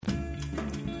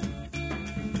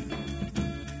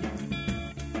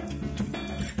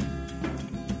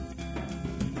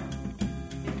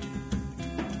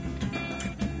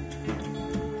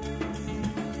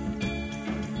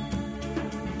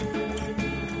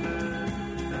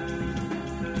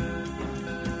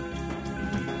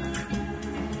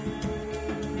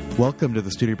Welcome to the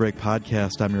Studio Break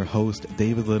Podcast. I'm your host,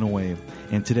 David Linaway.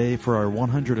 And today, for our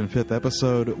 105th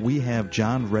episode, we have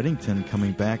John Reddington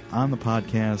coming back on the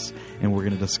podcast, and we're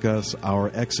going to discuss our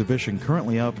exhibition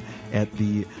currently up at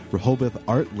the Rehoboth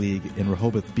Art League in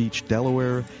Rehoboth Beach,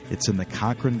 Delaware. It's in the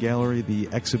Cochran Gallery. The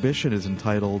exhibition is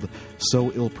entitled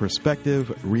So Ill Perspective,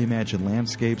 Reimagine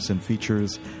Landscapes, and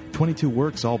features 22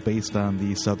 works, all based on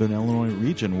the Southern Illinois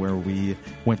region where we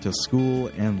went to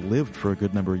school and lived for a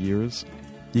good number of years.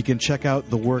 You can check out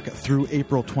the work through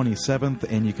April 27th,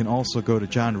 and you can also go to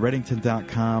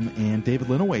johnreddington.com and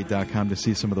davidlinaway.com to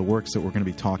see some of the works that we're going to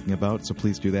be talking about, so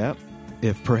please do that.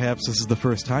 If perhaps this is the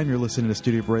first time you're listening to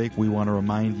Studio Break, we want to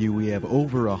remind you we have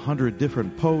over 100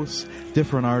 different posts,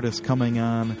 different artists coming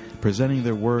on, presenting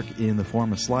their work in the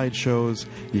form of slideshows.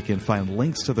 You can find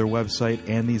links to their website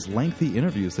and these lengthy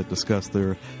interviews that discuss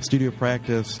their studio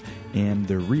practice and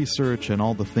their research and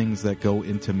all the things that go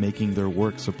into making their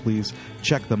work, so please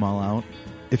check them all out.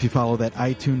 If you follow that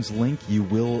iTunes link, you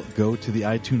will go to the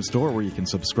iTunes store where you can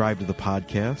subscribe to the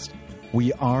podcast.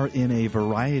 We are in a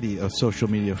variety of social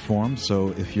media forms, so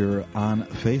if you're on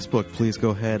Facebook, please go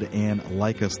ahead and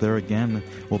like us there. Again,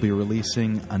 we'll be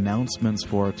releasing announcements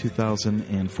for our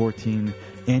 2014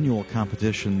 annual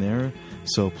competition there,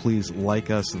 so please like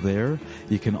us there.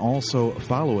 You can also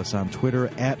follow us on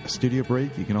Twitter at Studio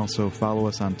Break. You can also follow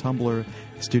us on Tumblr,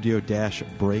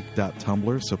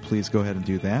 studio-break.tumblr, so please go ahead and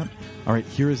do that. All right,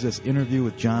 here is this interview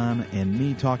with John and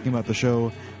me talking about the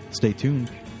show. Stay tuned.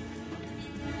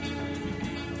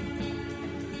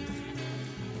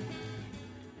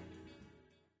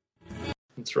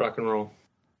 Let's rock and roll.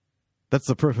 That's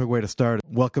the perfect way to start.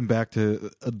 Welcome back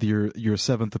to your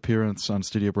seventh appearance on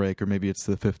Studio Break, or maybe it's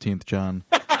the 15th, John.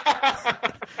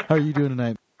 How are you doing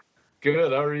tonight?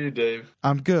 Good. How are you, Dave?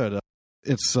 I'm good.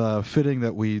 It's fitting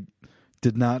that we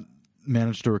did not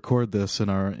manage to record this in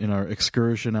our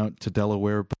excursion out to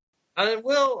Delaware. I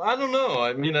don't know.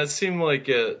 I mean, it seemed like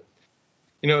it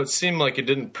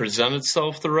didn't present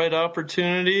itself the right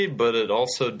opportunity, but it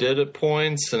also did at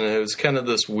points, and it was kind of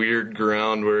this weird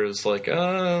ground where it's like, I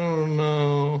don't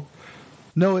know.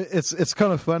 No, it's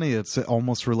kind of funny. It's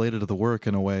almost related to the work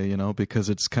in a way, because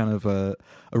it's kind of a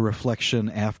reflection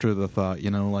after the thought,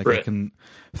 like right. I can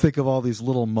think of all these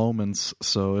little moments,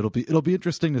 so it'll be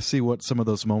interesting to see what some of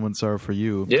those moments are for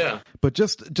you. Yeah. But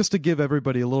just to give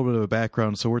everybody a little bit of a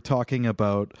background, so we're talking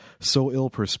about So Ill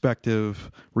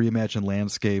Perspective, Reimagine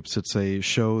Landscapes. It's a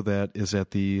show that is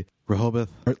at the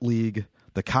Rehoboth Art League,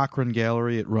 the Cochran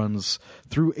Gallery. It runs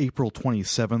through April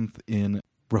 27th in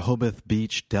Rehoboth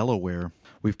Beach, Delaware.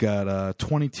 We've got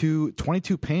 22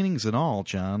 paintings in all,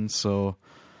 John, so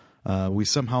we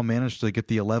somehow managed to get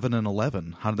the 11 and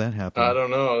 11. How did that happen? I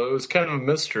don't know. It was kind of a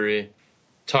mystery,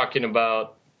 talking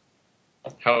about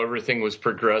how everything was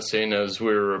progressing as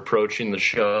we were approaching the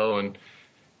show, and,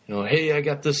 hey, I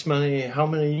got this many, how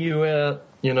many you at?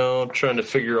 Trying to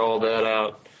figure all that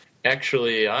out.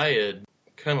 Actually, I had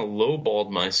kind of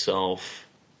lowballed myself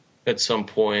at some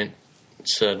point.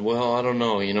 Said, well, I don't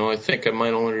know, I think I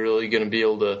might only really going to be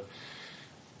able to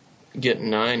get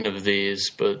 9 of these,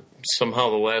 but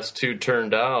somehow the last 2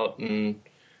 turned out, and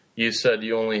you said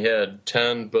you only had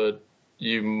 10, but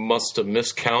you must have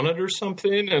miscounted or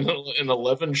something, and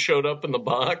 11 showed up in the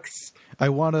box. I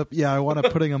wound up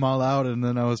putting them all out, and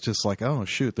then I was just like, oh,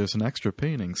 shoot, there's an extra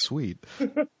painting. Sweet.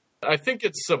 I think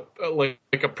it's like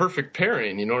a perfect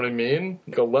pairing, you know what I mean?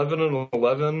 Like 11 and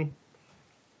 11,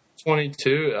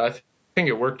 22, I think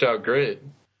it worked out great.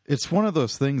 It's one of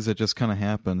those things that just kind of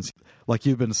happens. Like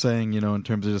you've been saying, in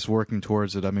terms of just working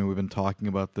towards it. I mean, we've been talking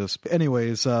about this.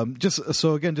 Anyways, just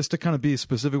to kind of be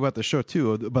specific about the show,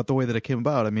 too, about the way that it came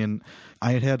about. I mean,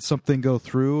 I had something go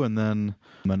through, and then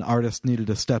an artist needed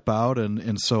to step out,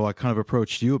 and so I kind of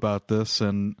approached you about this,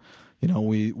 and,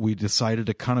 we decided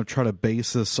to kind of try to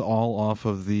base this all off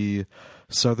of the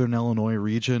Southern Illinois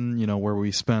region, where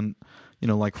we spent,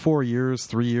 like 4 years,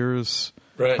 3 years...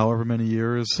 Right. However many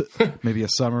years, maybe a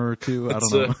summer or two, I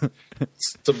don't know.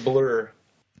 It's a blur.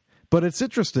 But it's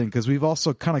interesting because we've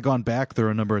also kind of gone back there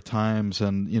a number of times,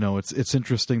 and it's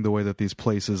interesting the way that these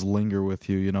places linger with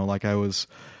you. Like I was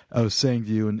saying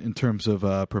to you in terms of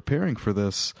preparing for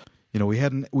this. We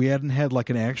hadn't had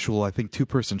like an actual, I think,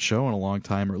 2-person show in a long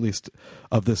time, or at least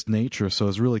of this nature. So it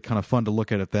was really kind of fun to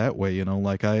look at it that way.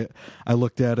 Like I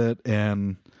looked at it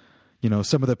and.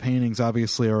 Some of the paintings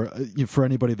obviously are, for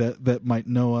anybody that might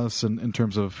know us in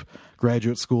terms of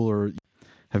graduate school or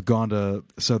have gone to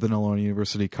Southern Illinois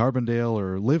University, Carbondale,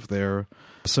 or live there,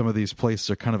 some of these places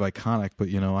are kind of iconic, but,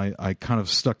 I kind of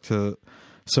stuck to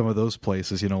some of those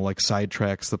places, like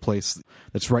Sidetracks, the place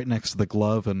that's right next to the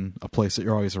Glove and a place that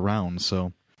you're always around,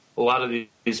 so. a lot of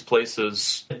these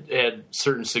places had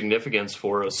certain significance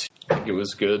for us. I think it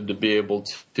was good to be able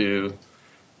to,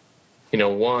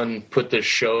 one, put this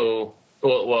show,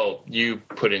 well, you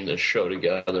putting this show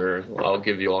together, I'll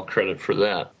give you all credit for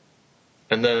that.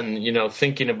 And then,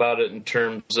 thinking about it in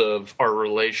terms of our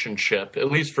relationship,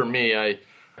 at least for me, I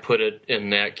put it in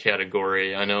that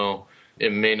category. I know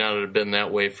it may not have been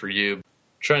that way for you.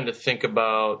 Trying to think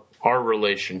about our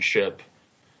relationship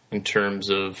in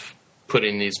terms of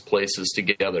putting these places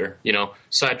together.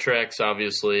 Sidetracks,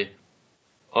 obviously,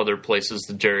 other places,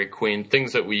 the Dairy Queen,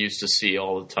 things that we used to see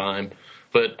all the time.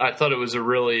 But I thought it was a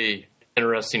really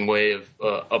interesting way of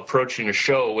approaching a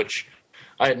show, which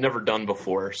I had never done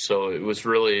before. So it was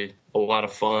really a lot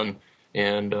of fun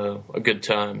and a good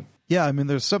time. Yeah, I mean,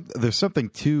 there's something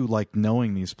to like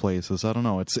knowing these places. I don't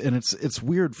know. It's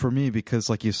weird for me because,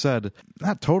 like you said,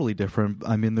 not totally different.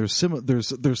 I mean, there's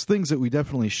things that we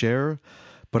definitely share,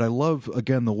 but I love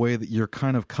again the way that you're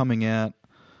kind of coming at,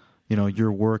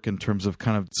 your work in terms of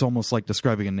kind of, it's almost like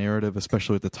describing a narrative,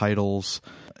 especially with the titles.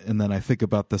 And then I think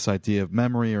about this idea of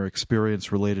memory or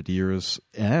experience related to yours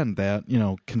and that,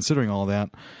 considering all that.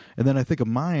 And then I think of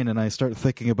mine and I start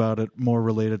thinking about it more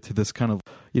related to this kind of,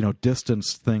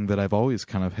 distance thing that I've always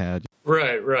kind of had.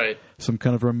 Right. Some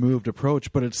kind of removed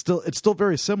approach, but it's still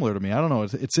very similar to me. I don't know.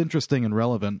 It's interesting and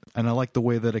relevant. And I like the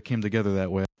way that it came together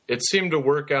that way. It seemed to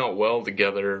work out well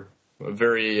together. A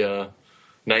very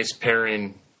nice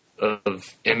pairing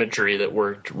of imagery that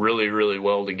worked really, really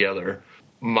well together.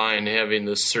 Mine having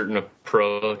this certain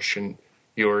approach and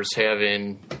yours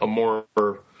having a more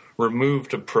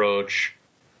removed approach.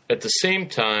 At the same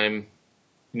time,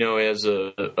 as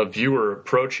a viewer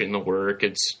approaching the work,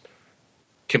 it's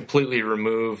completely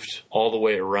removed all the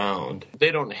way around.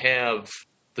 They don't have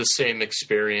the same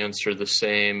experience or the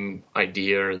same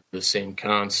idea or the same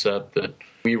concept that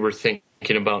we were thinking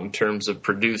about in terms of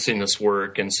producing this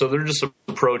work. And so they're just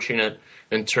approaching it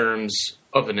in terms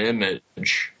of an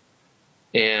image.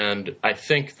 And I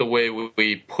think the way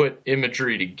we put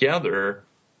imagery together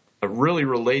really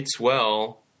relates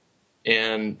well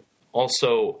and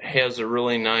also has a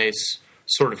really nice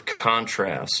sort of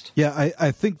contrast. Yeah,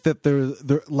 I think that they're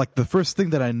like the first thing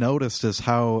that I noticed is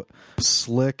how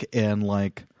slick and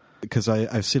like, because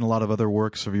I've seen a lot of other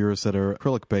works of yours that are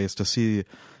acrylic based, to see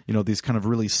these kind of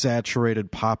really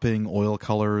saturated popping oil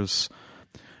colors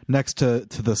next to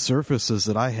the surfaces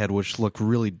that I had, which look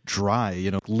really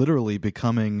dry, literally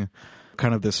becoming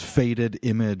kind of this faded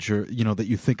image, or that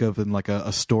you think of in like a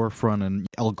storefront in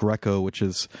El Greco, which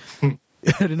is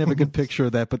I didn't have a good picture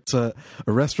of that, but it's a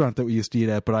restaurant that we used to eat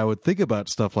at. But I would think about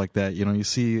stuff like that. You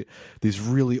see these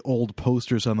really old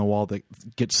posters on the wall that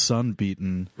get sun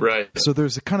beaten. Right. So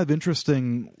there's a kind of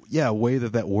interesting, way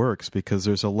that works, because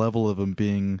there's a level of them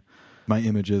being, my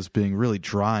images being really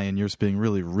dry and yours being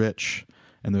really rich.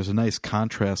 And there's a nice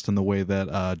contrast in the way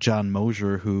that John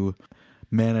Mosier, who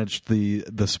managed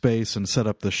the space and set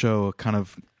up the show, kind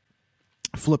of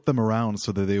flipped them around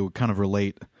so that they would kind of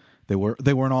relate. They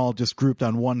weren't all just grouped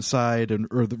on one side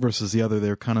or versus the other.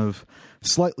 They're kind of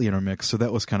slightly intermixed, so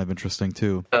that was kind of interesting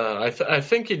too. I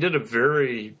think he did a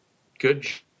very good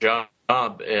job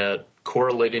at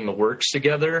correlating the works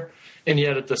together, and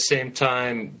yet at the same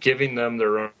time giving them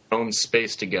their own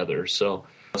space together. So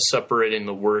separating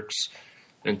the works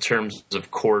in terms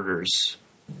of quarters.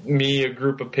 Me, a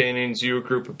group of paintings, you, a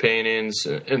group of paintings,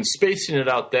 and spacing it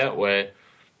out that way,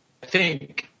 I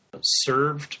think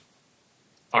served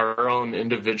our own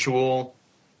individual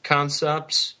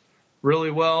concepts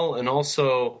really well, and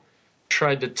also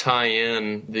tried to tie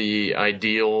in the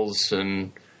ideals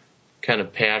and kind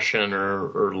of passion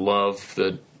or love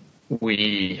that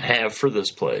we have for this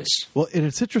place. Well, and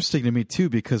it's interesting to me too,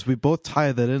 because we both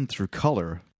tie that in through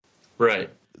color. Right.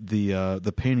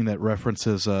 The painting that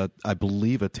references, I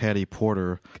believe, a Taddy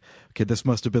Porter. Okay, this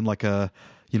must have been like a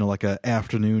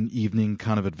afternoon, evening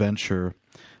kind of adventure.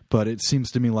 But it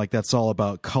seems to me like that's all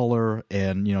about color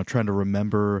and, trying to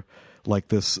remember like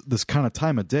this kind of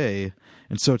time of day.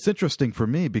 And so it's interesting for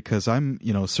me because I'm,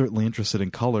 certainly interested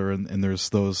in color, and there's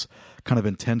those kind of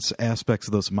intense aspects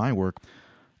of those in my work.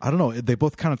 I don't know. They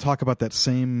both kind of talk about that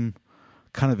same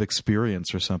kind of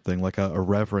experience or something, like a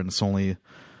reverence, only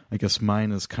I guess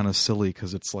mine is kind of silly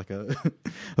because it's like a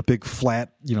big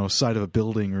flat, side of a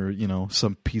building or,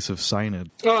 some piece of signage.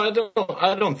 Oh,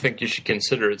 I don't think you should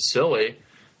consider it silly.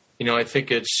 I think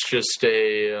it's just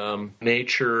a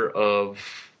nature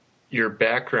of your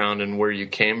background and where you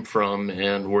came from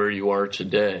and where you are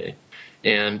today.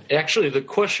 And actually, the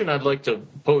question I'd like to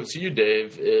pose you,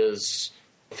 Dave, is,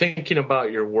 thinking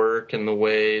about your work and the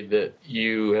way that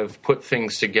you have put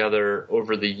things together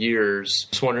over the years, I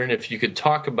was wondering if you could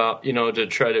talk about, to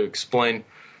try to explain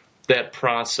that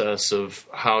process of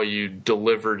how you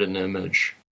delivered an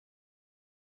image.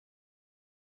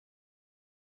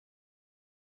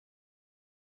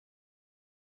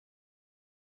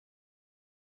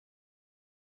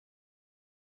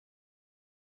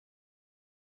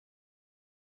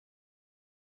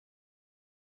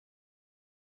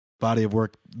 Body of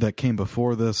work that came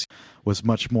before this was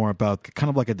much more about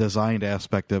kind of like a designed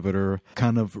aspect of it, or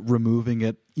kind of removing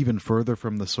it even further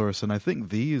from the source. And I think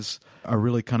these are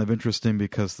really kind of interesting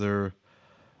because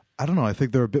I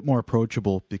think they're a bit more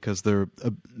approachable because they're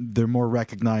more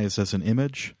recognized as an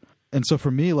image. And so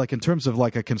for me, like in terms of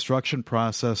like a construction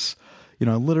process,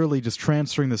 literally just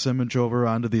transferring this image over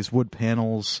onto these wood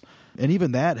panels, and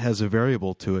even that has a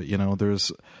variable to it.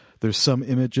 There's some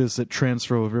images that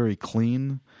transfer very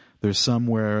clean. There's some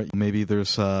where maybe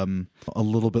there's a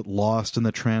little bit lost in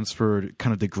the transfer, it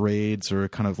kind of degrades or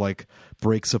kind of like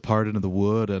breaks apart into the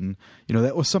wood. And,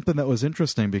 that was something that was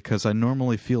interesting because I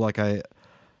normally feel like I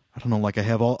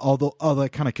have all that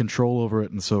kind of control over it.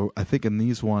 And so I think in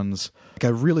these ones, I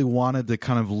really wanted to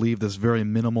kind of leave this very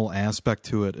minimal aspect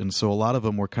to it. And so a lot of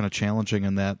them were kind of challenging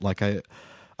in that, like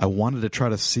I wanted to try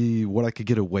to see what I could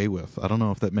get away with. I don't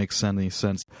know if that makes any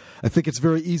sense. I think it's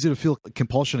very easy to feel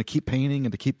compulsion to keep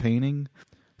painting.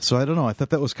 So I don't know. I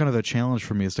thought that was kind of a challenge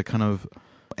for me, is to kind of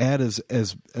add as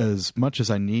much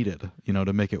as I needed,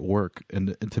 to make it work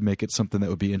and to make it something that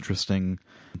would be interesting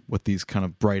with these kind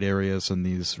of bright areas and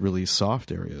these really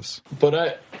soft areas. But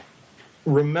I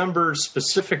remember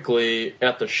specifically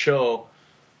at the show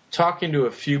talking to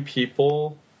a few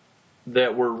people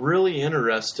that were really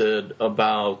interested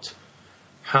about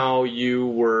how you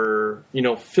were,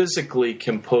 physically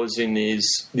composing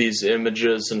these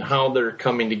images and how they're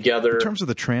coming together. In terms of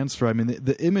the transfer, I mean,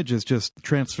 the image is just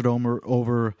transferred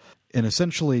over and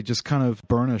essentially just kind of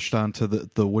burnished onto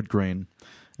the wood grain.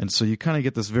 And so you kind of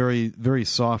get this very, very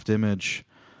soft image,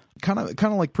 kind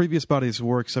of like previous bodies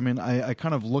works. I mean, I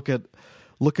kind of look at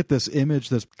this image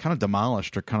that's kind of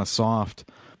demolished or kind of soft,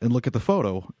 and look at the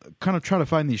photo, kind of try to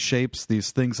find these shapes,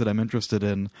 these things that I'm interested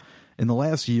in. In the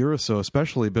last year or so,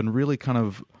 especially, been really kind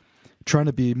of trying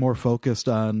to be more focused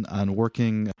on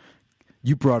working.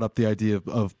 You brought up the idea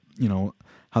of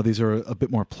how these are a bit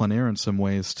more plein air in some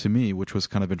ways to me, which was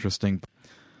kind of interesting.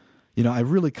 I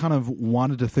really kind of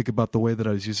wanted to think about the way that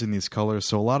I was using these colors.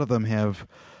 So a lot of them have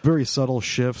very subtle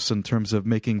shifts in terms of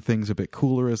making things a bit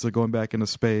cooler as they're going back into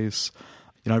space.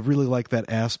 I really like that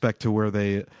aspect to where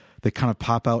they kind of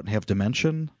pop out and have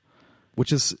dimension,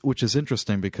 which is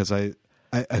interesting because I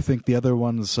think the other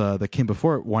ones that came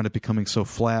before it wind up becoming so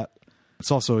flat. It's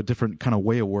also a different kind of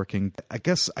way of working. I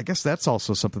guess that's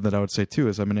also something that I would say too,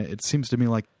 is, I mean, it seems to me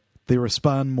like they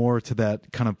respond more to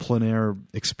that kind of plein air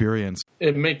experience.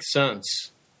 It makes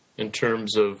sense in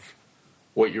terms of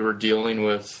what you were dealing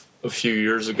with a few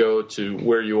years ago to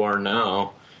where you are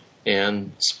now,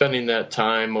 and spending that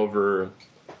time over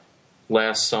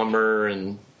last summer,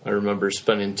 and I remember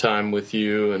spending time with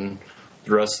you and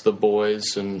the rest of the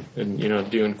boys and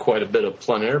doing quite a bit of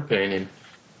plein air painting.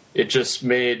 It just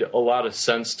made a lot of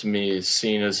sense to me,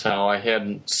 seeing as how I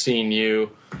hadn't seen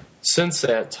you since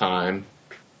that time,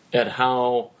 at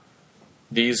how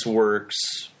these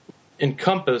works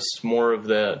encompassed more of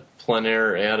that plein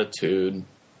air attitude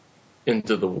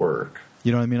into the work.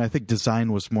 I mean, I think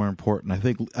design was more important.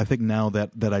 I think now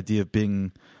that idea of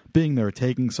being there,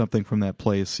 taking something from that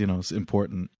place, is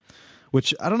important.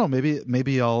 Which, I don't know,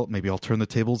 maybe I'll turn the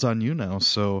tables on you now.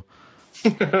 So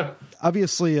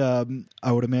obviously,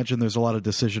 I would imagine there's a lot of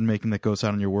decision making that goes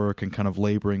on in your work and kind of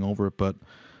laboring over it, but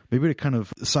maybe to kind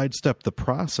of sidestep the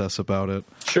process about it.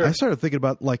 Sure. I started thinking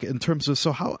about, like, in terms of,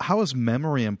 so how is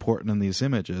memory important in these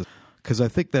images? Because I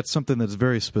think that's something that's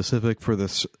very specific for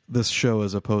this show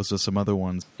as opposed to some other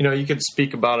ones. You could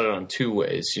speak about it on two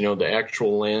ways. The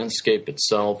actual landscape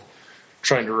itself,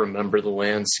 trying to remember the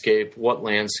landscape, what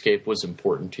landscape was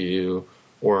important to you,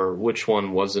 or which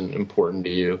one wasn't important to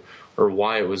you, or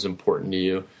why it was important to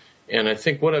you. And I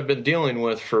think what I've been dealing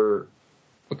with for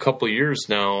a couple of years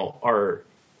now are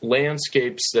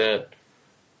landscapes that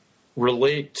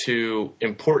relate to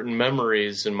important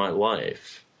memories in my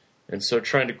life. And so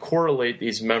trying to correlate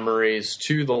these memories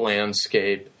to the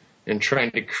landscape and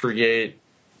trying to create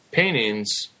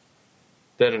paintings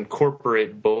that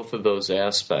incorporate both of those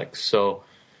aspects. So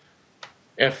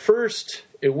at first,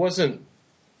 it wasn't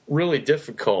really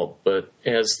difficult, but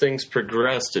as things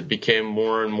progressed, it became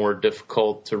more and more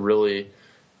difficult to really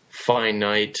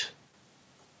finite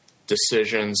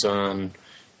decisions on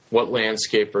what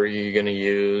landscape are you going to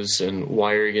use and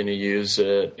why are you going to use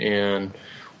it and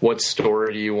what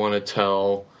story do you want to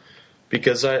tell.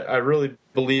 Because I really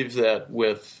believe that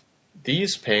with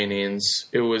these paintings,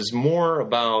 it was more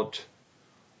about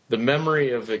the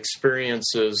memory of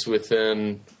experiences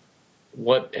within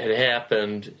what had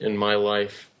happened in my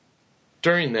life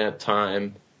during that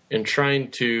time and trying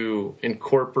to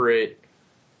incorporate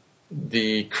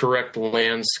the correct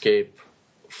landscape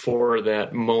for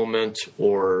that moment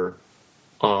or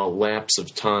lapse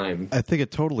of time. I think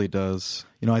it totally does.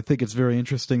 I think it's very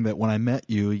interesting that when I met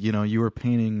you, you were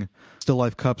painting still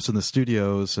life cups in the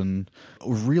studios and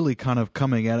really kind of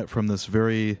coming at it from this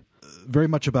very, very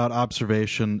much about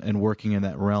observation and working in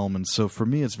that realm. And so for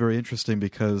me, it's very interesting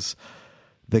because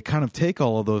they kind of take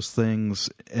all of those things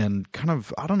and kind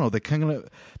of, I don't know, they kind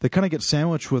of get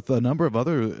sandwiched with a number of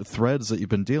other threads that you've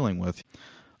been dealing with.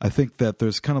 I think that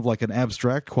there's kind of like an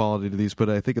abstract quality to these, but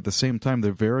I think at the same time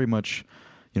they're very much,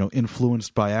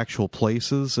 influenced by actual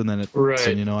places. And then right.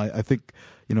 And, I think,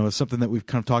 it's something that we've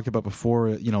kind of talked about before.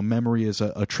 Memory is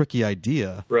a tricky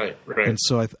idea. Right. And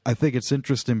so I think it's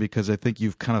interesting because I think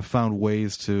you've kind of found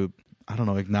ways to, I don't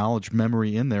know, acknowledge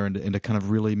memory in there and to kind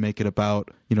of really make it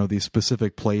about, these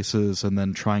specific places and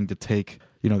then trying to take,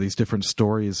 these different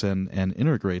stories and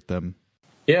integrate them.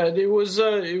 Yeah, it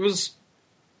was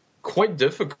quite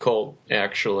difficult,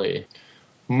 actually.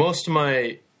 Most of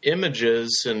my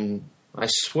images, and I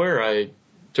swear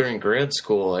during grad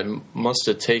school, I must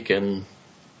have taken,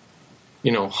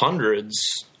 hundreds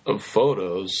of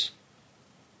photos,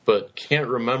 but can't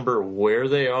remember where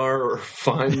they are or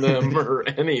find them or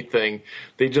anything.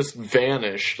 They just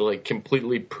vanished, like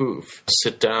completely poof.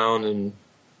 Sit down and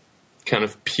kind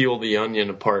of peel the onion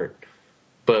apart.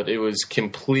 But it was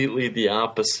completely the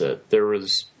opposite. There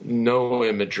was no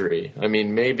imagery. I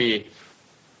mean, maybe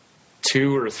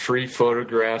 2 or 3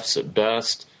 photographs at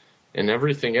best, and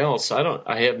everything else,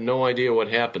 I have no idea what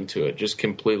happened to it, just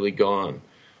completely gone.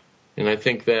 And I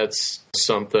think that's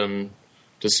something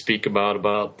to speak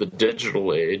about the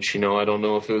digital age. I don't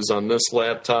know if it was on this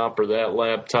laptop or that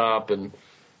laptop and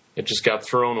it just got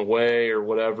thrown away or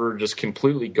whatever, just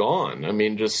completely gone. I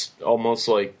mean, just almost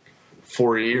like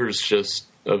 4 years just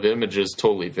of images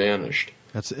totally vanished.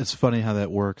 It's funny how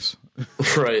that works.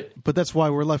 Right. But that's why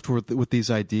we're left with these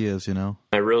ideas,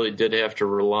 I really did have to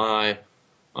rely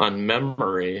on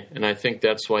memory, and I think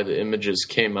that's why the images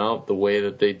came out the way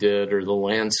that they did, or the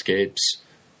landscapes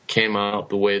came out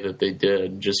the way that they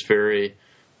did, just very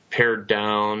pared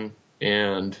down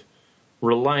and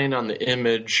relying on the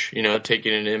image,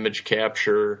 taking an image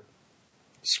capture,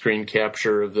 screen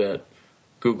capture of that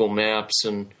Google Maps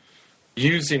and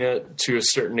using it to a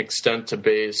certain extent to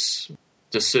base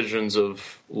decisions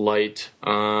of light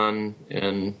on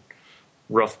and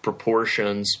rough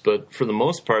proportions. But for the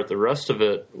most part, the rest of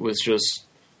it was just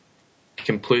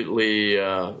completely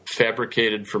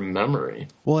fabricated from memory.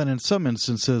 Well, and in some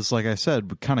instances, like I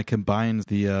said, we kind of combined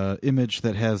the image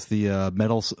that has the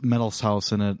Metals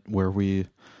House in it, where we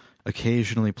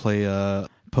occasionally play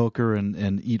poker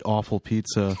and eat awful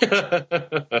pizza.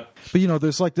 But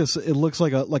there's like this. It looks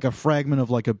like a fragment of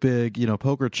like a big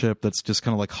poker chip that's just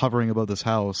kind of like hovering above this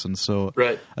house. And so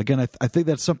right. Again, I think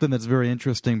that's something that's very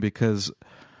interesting because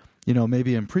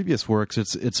maybe in previous works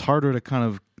it's harder to kind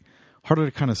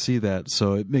of see that.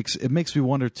 So it makes me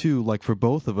wonder too, like for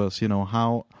both of us,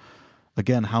 how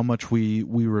much we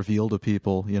reveal to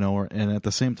people, and at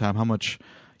the same time how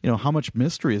much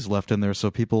mystery is left in there, so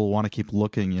people want to keep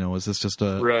looking. Is this just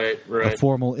a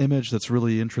formal image that's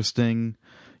really interesting?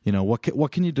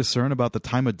 What can you discern about the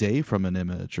time of day from an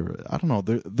image? Or I don't know.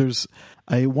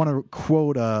 I want to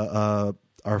quote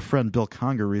our friend Bill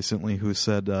Conger recently, who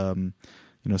said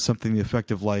something to the effect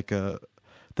of like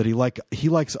that he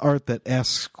likes art that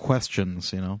asks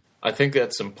questions. I think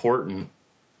that's important,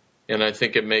 and I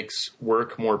think it makes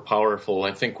work more powerful.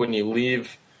 I think when you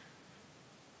leave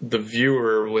the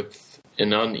viewer with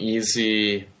an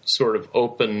uneasy sort of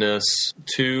openness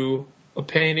to a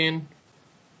painting,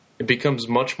 it becomes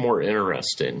much more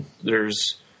interesting.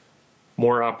 There's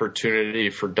more opportunity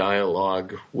for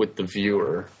dialogue with the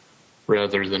viewer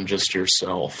rather than just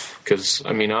yourself. Because,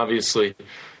 I mean, obviously,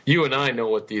 you and I know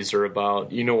what these are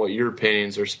about. You know what your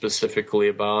paintings are specifically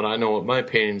about. I know what my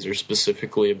paintings are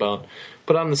specifically about.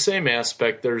 But on the same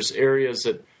aspect, there's areas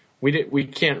that we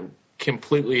can't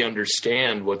completely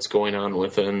understand what's going on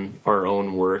within our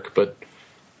own work, but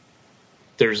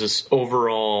there's this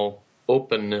overall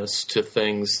openness to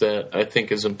things that I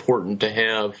think is important to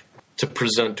have to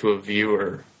present to a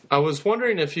viewer. I was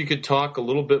wondering if you could talk a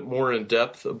little bit more in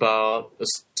depth about a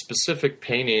specific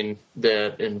painting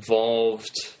that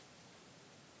involved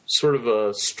sort of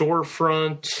a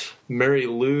storefront, Mary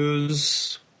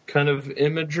Lou's kind of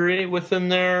imagery within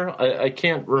there. I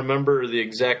can't remember the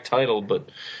exact title, but,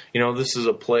 this is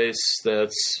a place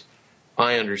that's,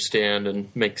 I understand and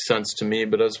makes sense to me,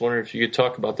 but I was wondering if you could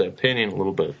talk about that painting a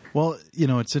little bit. Well,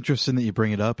 it's interesting that you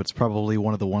bring it up. It's probably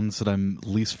one of the ones that I'm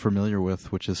least familiar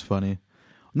with, which is funny.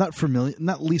 Not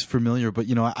least familiar, but,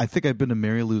 I think I've been to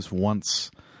Mary Lou's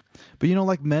once. But,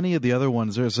 like many of the other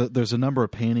ones, there's a number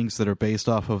of paintings that are based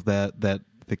off of that I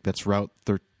think that's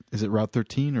is it Route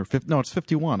 13 or 50? No, it's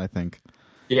 51, I think.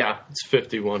 Yeah, it's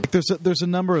 51. There's a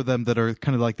number of them that are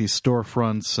kind of like these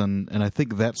storefronts, and I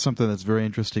think that's something that's very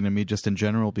interesting to me just in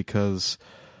general because,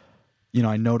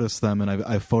 I notice them and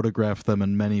I've photographed them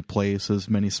in many places,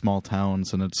 many small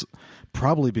towns, and it's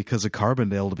probably because of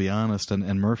Carbondale, to be honest,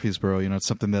 and Murfreesboro. It's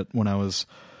something that when I was,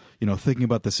 thinking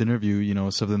about this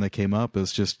interview, something that came up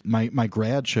is just my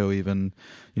grad show even,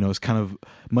 is kind of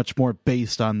much more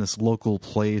based on this local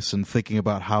place and thinking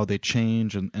about how they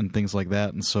change and things like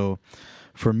that. And so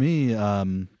for me,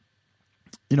 I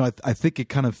think it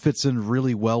kind of fits in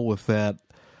really well with that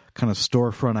kind of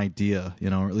storefront idea,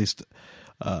 or at least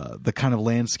the kind of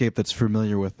landscape that's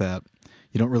familiar with that.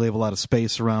 You don't really have a lot of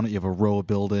space around it. You have a row of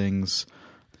buildings.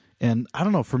 And I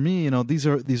don't know, for me,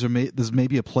 this may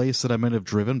be a place that I might have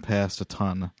driven past a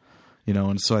ton,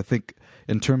 and so I think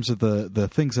in terms of the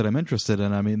things that I'm interested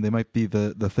in, I mean, they might be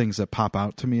the things that pop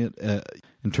out to me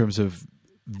in terms of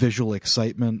visual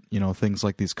excitement, things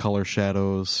like these color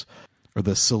shadows or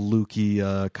the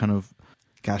Saluki kind of,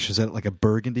 gosh, is that like a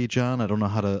burgundy, John? I don't know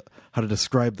how to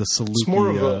describe the Saluki. It's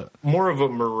more of a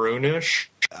maroonish.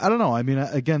 I don't know. I mean,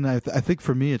 again, I think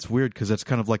for me it's weird because it's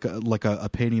kind of like a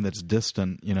painting that's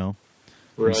distant, in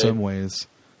some ways.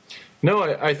 No,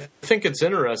 I think it's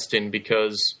interesting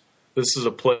because this is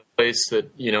a place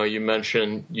that, you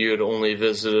mentioned you had only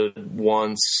visited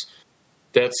once.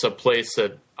 That's a place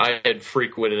that I had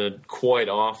frequented quite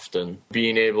often.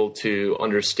 Being able to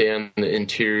understand the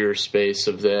interior space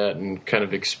of that and kind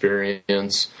of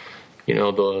experience,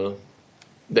 the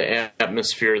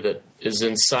atmosphere that is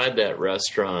inside that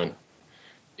restaurant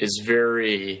is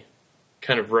very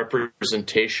kind of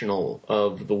representational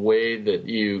of the way that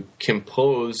you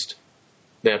composed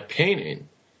that painting.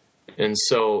 And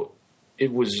so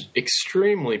it was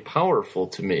extremely powerful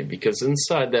to me because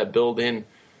inside that building,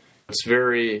 it's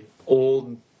very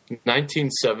old,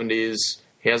 1970s,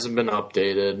 hasn't been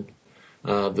updated.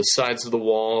 The sides of the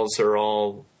walls are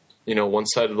all, one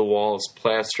side of the wall is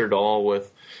plastered all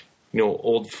with,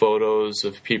 old photos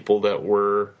of people that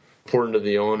were important to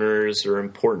the owners or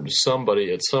important to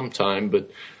somebody at some time.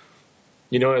 But,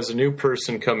 as a new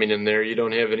person coming in there, you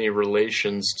don't have any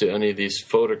relations to any of these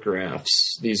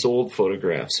photographs, these old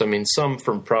photographs. I mean, some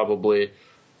from probably,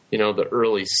 the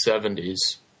early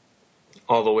 70s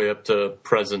all the way up to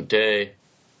present day.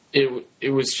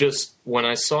 It was just when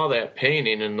I saw that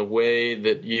painting and the way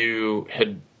that you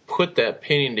had put that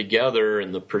painting together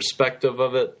and the perspective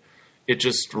of it, it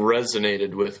just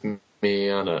resonated with me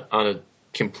on a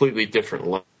completely different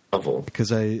level.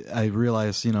 Because I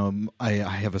realized, I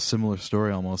have a similar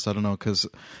story almost. I don't know, because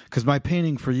my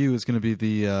painting for you is going to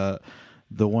be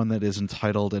the one that is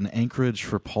entitled An Anchorage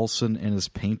for Paulson and His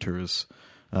Painters,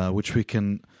 which we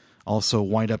can also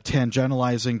wind up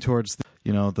tangentializing towards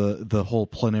the whole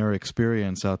plein air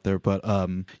experience out there. But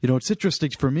it's interesting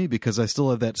for me because I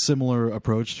still have that similar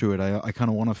approach to it. I kind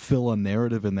of want to fill a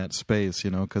narrative in that space,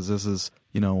 because this is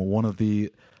one of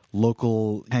the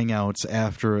local hangouts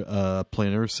after a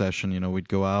plein air session. We'd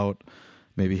go out,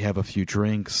 maybe have a few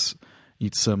drinks,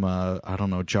 eat some I don't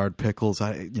know, jarred pickles.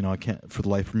 I can't for the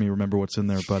life of me remember what's in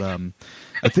there, but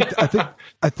I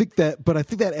think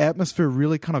that atmosphere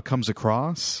really kind of comes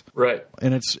across, right?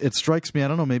 And it strikes me. I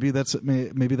don't know. Maybe that's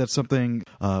something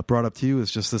brought up to you.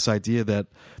 Is just this idea that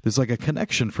there's like a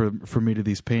connection for me to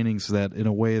these paintings that in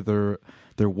a way there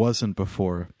wasn't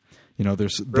before.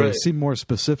 They seem more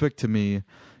specific to me.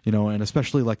 And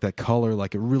especially like that color,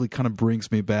 like it really kind of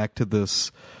brings me back to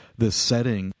this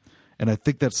setting. And I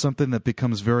think that's something that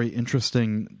becomes very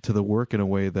interesting to the work in a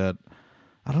way that,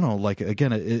 I don't know, like,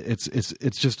 again, it's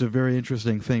just a very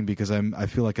interesting thing because I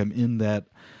feel like I'm in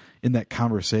that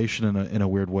conversation in a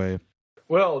weird way.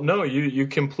 Well, no, you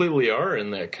completely are in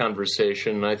that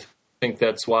conversation. I think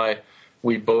that's why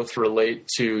we both relate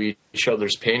to each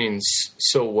other's paintings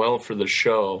so well for the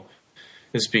show,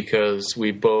 is because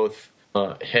we both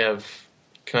have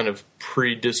kind of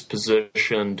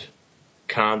predispositioned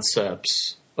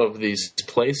concepts of these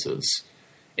places.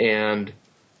 And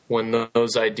when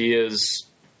those ideas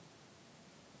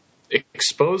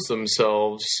expose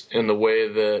themselves in the way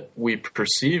that we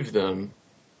perceive them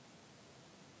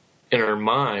in our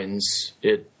minds,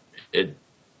 it it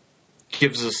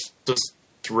gives us this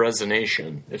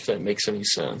resonation, if that makes any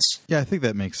sense. Yeah, I think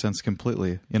that makes sense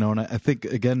completely. And I think,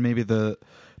 again, maybe the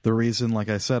reason, like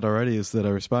I said already, is that I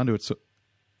respond to it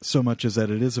so much is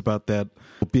that it is about that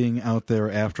being out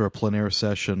there after a plein air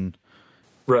session.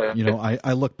 Right.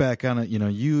 I look back on it,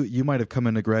 you might have come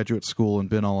into graduate school and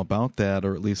been all about that,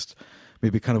 or at least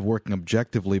maybe kind of working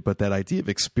objectively, but that idea of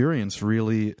experience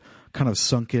really kind of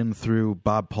sunk in through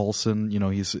Bob Paulson.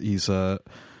 He's an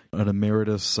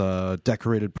emeritus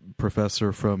decorated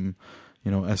professor from,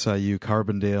 SIU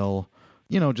Carbondale.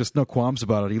 Just no qualms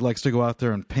about it. He likes to go out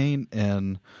there and paint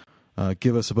and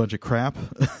give us a bunch of crap,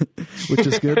 which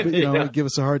is good, but give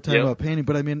us a hard time about painting.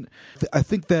 But I mean, I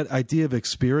think that idea of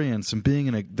experience and being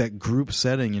in that group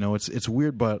setting, it's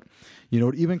weird, but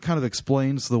it even kind of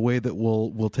explains the way that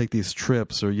we'll take these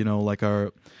trips, or like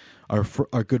our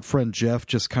good friend Jeff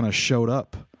just kind of showed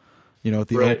up, at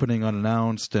the opening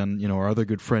unannounced, and our other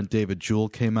good friend David Jewell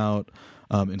came out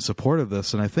in support of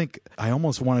this, and I think I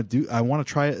almost want to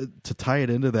try to tie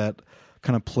it into that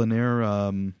kind of plein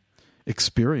air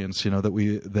experience,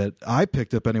 that I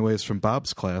picked up anyways from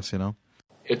Bob's class.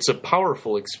 It's a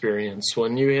powerful experience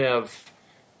when you have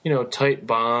tight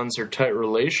bonds or tight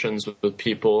relations with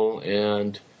people,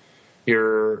 and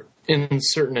you're in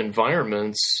certain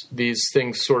environments. These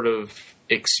things sort of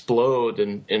explode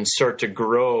and start to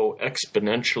grow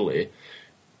exponentially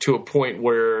to a point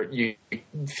where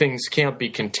things can't be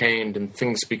contained and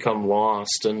things become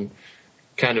lost and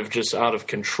kind of just out of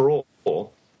control.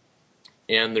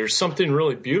 And there's something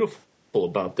really beautiful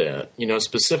about that,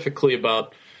 specifically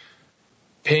about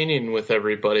painting with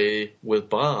everybody, with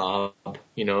Bob,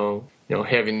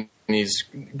 having these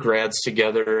grads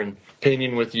together and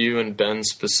painting with you and Ben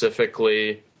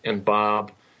specifically and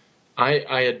Bob.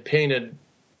 I had painted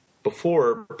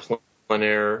before plein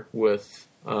air with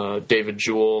David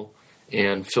Jewell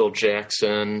and Phil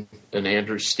Jackson and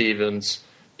Andrew Stevens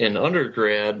in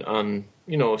undergrad on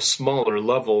a smaller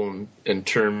level in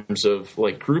terms of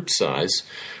like group size,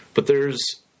 but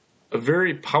there's a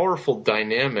very powerful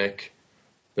dynamic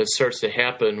that starts to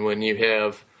happen when you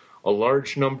have a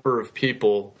large number of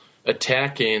people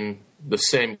attacking the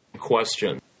same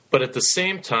question. But at the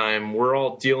same time, we're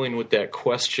all dealing with that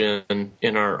question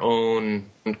in our own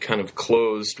kind of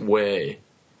closed way.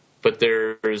 But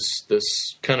there's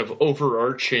this kind of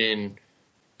overarching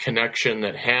connection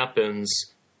that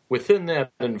happens within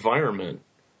that environment.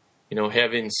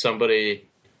 Having somebody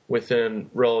within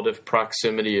relative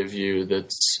proximity of you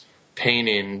that's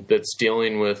painting, that's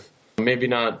dealing with maybe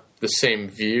not the same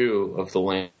view of the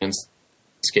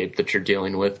landscape that you're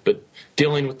dealing with, but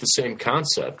dealing with the same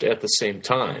concept at the same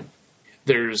time.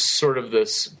 There's sort of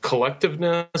this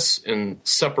collectiveness and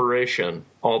separation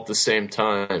all at the same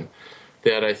time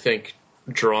that I think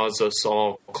draws us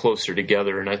all closer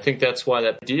together. And I think that's why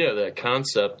that idea, that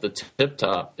concept, the Tip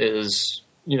Top, is,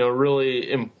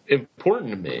 really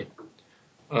important to me.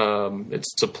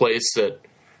 It's a place that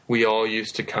we all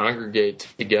used to congregate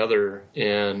together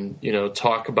and,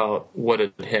 talk about what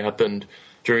had happened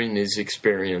during these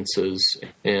experiences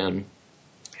and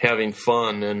having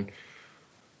fun and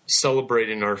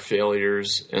celebrating our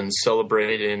failures and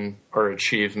celebrating our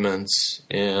achievements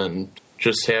and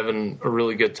just having a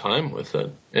really good time with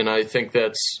it. And I think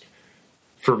that's,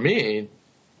 for me,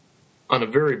 on a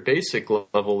very basic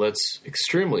level, that's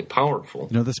extremely powerful.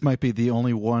 This might be the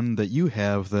only one that you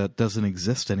have that doesn't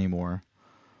exist anymore,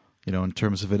 in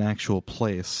terms of an actual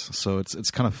place. So it's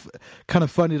kind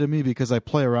of funny to me because I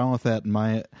play around with that in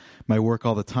my work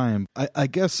all the time. I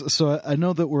guess so. I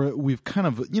know that we've kind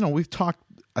of we've talked,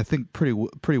 I think,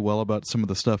 pretty well about some of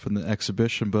the stuff in the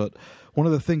exhibition, but one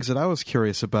of the things that I was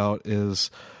curious about is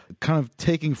kind of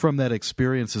taking from that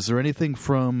experience. Is there anything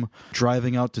from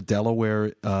driving out to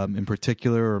Delaware in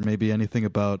particular, or maybe anything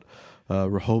about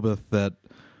Rehoboth that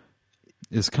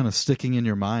is kind of sticking in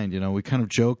your mind? We kind of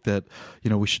joke that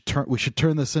we should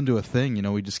turn this into a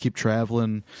thing. We just keep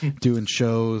traveling, doing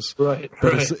shows. Right.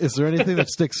 But is there anything that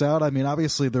sticks out? I mean,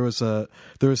 obviously there was an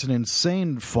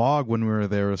insane fog when we were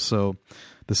there, so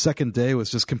the second day was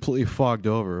just completely fogged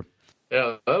over.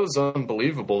 Yeah, that was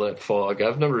unbelievable, that fog.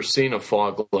 I've never seen a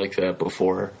fog like that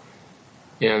before.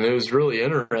 And it was really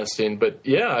interesting. But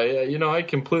yeah, I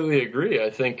completely agree. I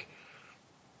think,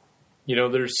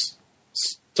 there's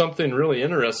something really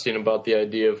interesting about the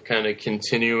idea of kind of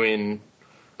continuing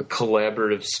a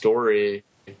collaborative story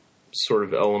sort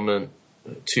of element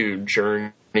to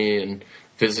journey and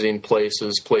visiting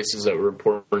places that were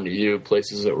important to you,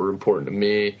 places that were important to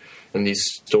me, and these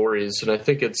stories. And I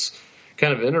think it's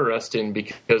kind of interesting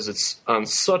because it's on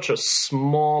such a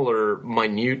smaller,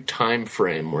 minute time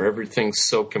frame where everything's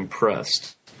so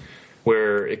compressed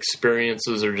where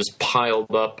experiences are just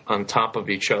piled up on top of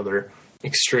each other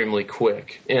extremely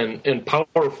quick, and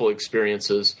powerful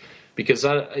experiences, because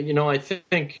I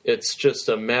think it's just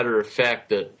a matter of fact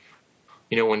that,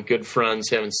 when good friends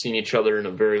haven't seen each other in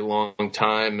a very long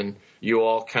time and you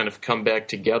all kind of come back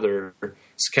together,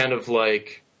 it's kind of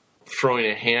like throwing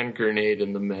a hand grenade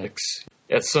in the mix.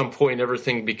 At some point,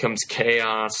 everything becomes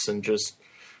chaos, and just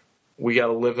we got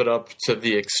to live it up to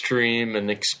the extreme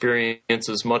and experience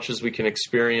as much as we can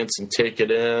experience and take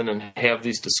it in and have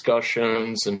these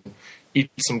discussions and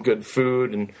eat some good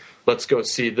food and let's go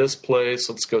see this place,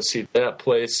 let's go see that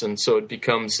place. And so it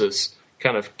becomes this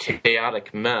kind of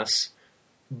chaotic mess.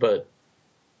 But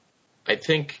I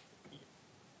think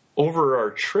over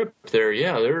our trip there,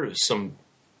 there is some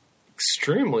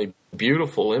extremely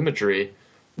beautiful imagery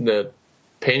that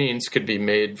paintings could be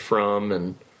made from,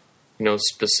 and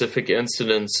specific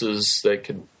incidences that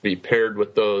could be paired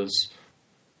with those.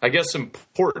 I guess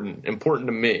important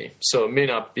to me. So it may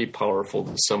not be powerful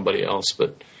to somebody else,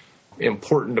 but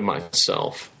important to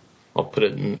myself. I'll put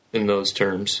it in those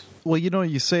terms. Well,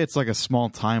 you say it's like a small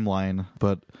timeline,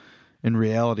 but in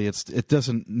reality, it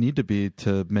doesn't need to be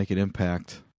to make an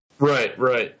impact. Right.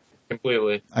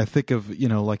 Completely. I think of,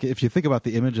 like if you think about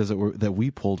the images that we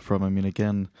pulled from, I mean,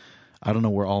 again, I don't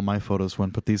know where all my photos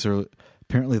went, but these are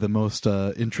apparently the most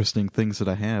interesting things that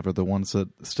I have, are the ones that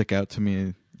stick out to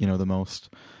me, the most.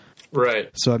 Right.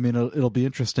 So, I mean, it'll be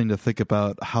interesting to think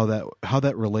about how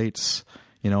that relates,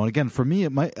 and again, for me,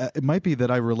 it might be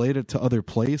that I relate it to other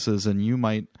places, and you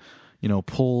might,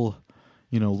 pull,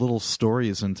 little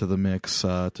stories into the mix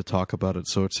to talk about it.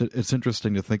 So it's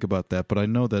interesting to think about that. But I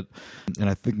know that, and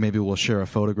I think maybe we'll share a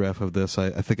photograph of this. I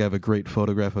think I have a great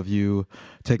photograph of you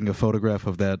taking a photograph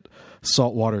of that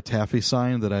saltwater taffy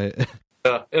sign that I.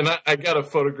 Yeah, and I got a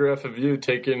photograph of you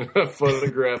taking a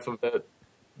photograph of that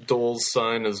Dole's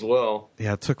sign as well.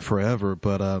 Yeah, it took forever,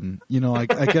 but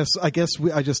I guess I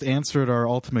just answered our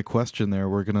ultimate question there.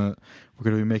 We're gonna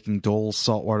be making Dole's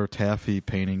saltwater taffy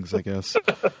paintings, I guess.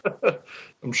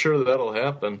 I'm sure that'll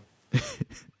happen.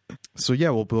 So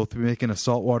yeah, we'll both be making a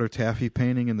saltwater taffy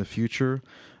painting in the future.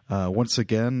 Once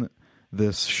again,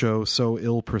 this show, So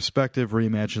Ill Perspective,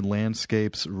 Reimagined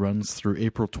Landscapes, runs through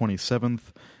April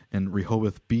 27th in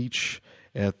Rehoboth Beach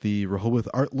at the Rehoboth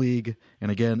Art League.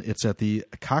 And again, it's at the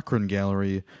Cochrane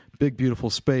Gallery. Big, beautiful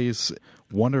space,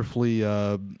 wonderfully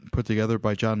put together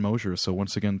by John Mosier. So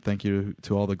once again, thank you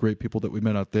to all the great people that we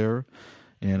met out there.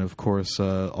 And of course,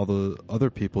 all the other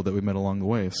people that we met along the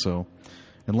way. So,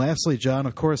 and lastly, John,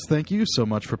 of course, thank you so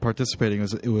much for participating.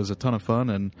 It was a ton of fun.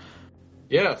 And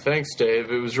yeah, thanks,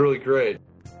 Dave. It was really great.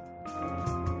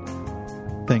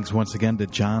 Thanks once again to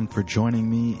John for joining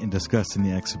me in discussing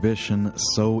the exhibition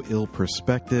So Ill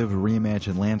Perspective,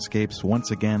 Reimagined Landscapes,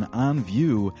 once again on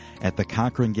view at the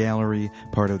Cochrane Gallery,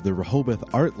 part of the Rehoboth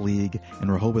Art League in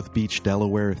Rehoboth Beach,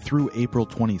 Delaware, through April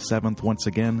 27th. Once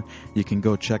again, you can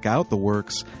go check out the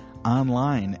works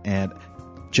online at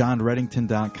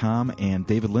johnreddington.com and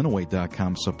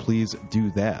davidlinaway.com, so please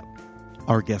do that.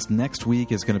 Our guest next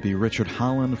week is going to be Richard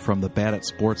Holland from the Bad at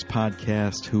Sports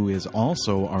podcast, who is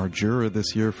also our juror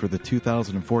this year for the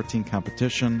 2014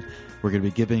 competition. We're going to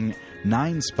be giving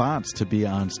 9 spots to be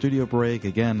on Studio Break.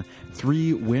 Again,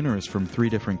 3 winners from 3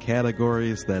 different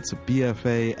categories. That's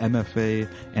BFA, MFA,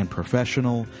 and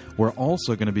Professional. We're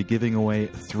also going to be giving away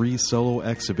 3 solo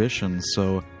exhibitions,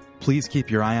 so please keep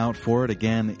your eye out for it.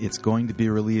 Again, it's going to be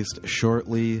released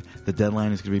shortly. The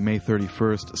deadline is going to be May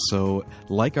 31st, so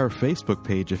like our Facebook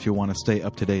page if you want to stay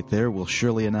up to date there. We'll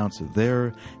surely announce it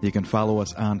there. You can follow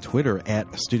us on Twitter at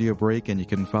Studio Break, and you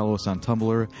can follow us on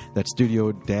Tumblr. That's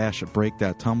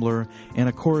studio-break.tumblr. And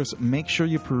of course, make sure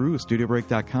you peruse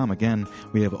studiobreak.com. Again,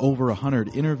 we have over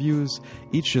 100 interviews.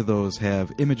 Each of those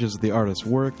have images of the artist's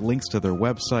work, links to their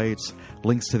websites,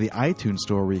 links to the iTunes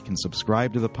store where you can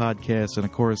subscribe to the podcast, and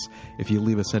of course, if you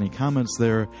leave us any comments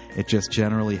there, it just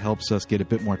generally helps us get a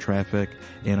bit more traffic.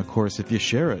 And of course, if you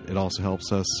share it, it also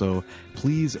helps us. So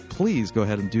please go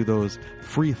ahead and do those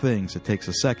free things. It takes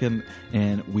a second,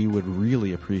 and we would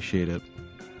really appreciate it.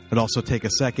 I'd also take a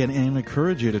second and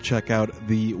encourage you to check out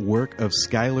the work of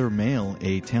Skylar Mail,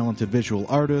 a talented visual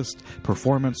artist,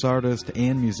 performance artist,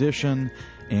 and musician.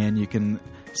 And you can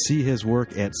see his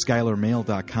work at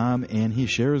skylarmail.com, and he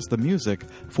shares the music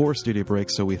for Studio Break,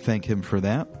 so we thank him for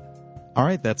that. All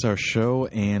right, that's our show,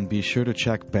 and be sure to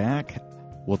check back.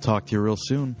 We'll talk to you real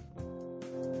soon.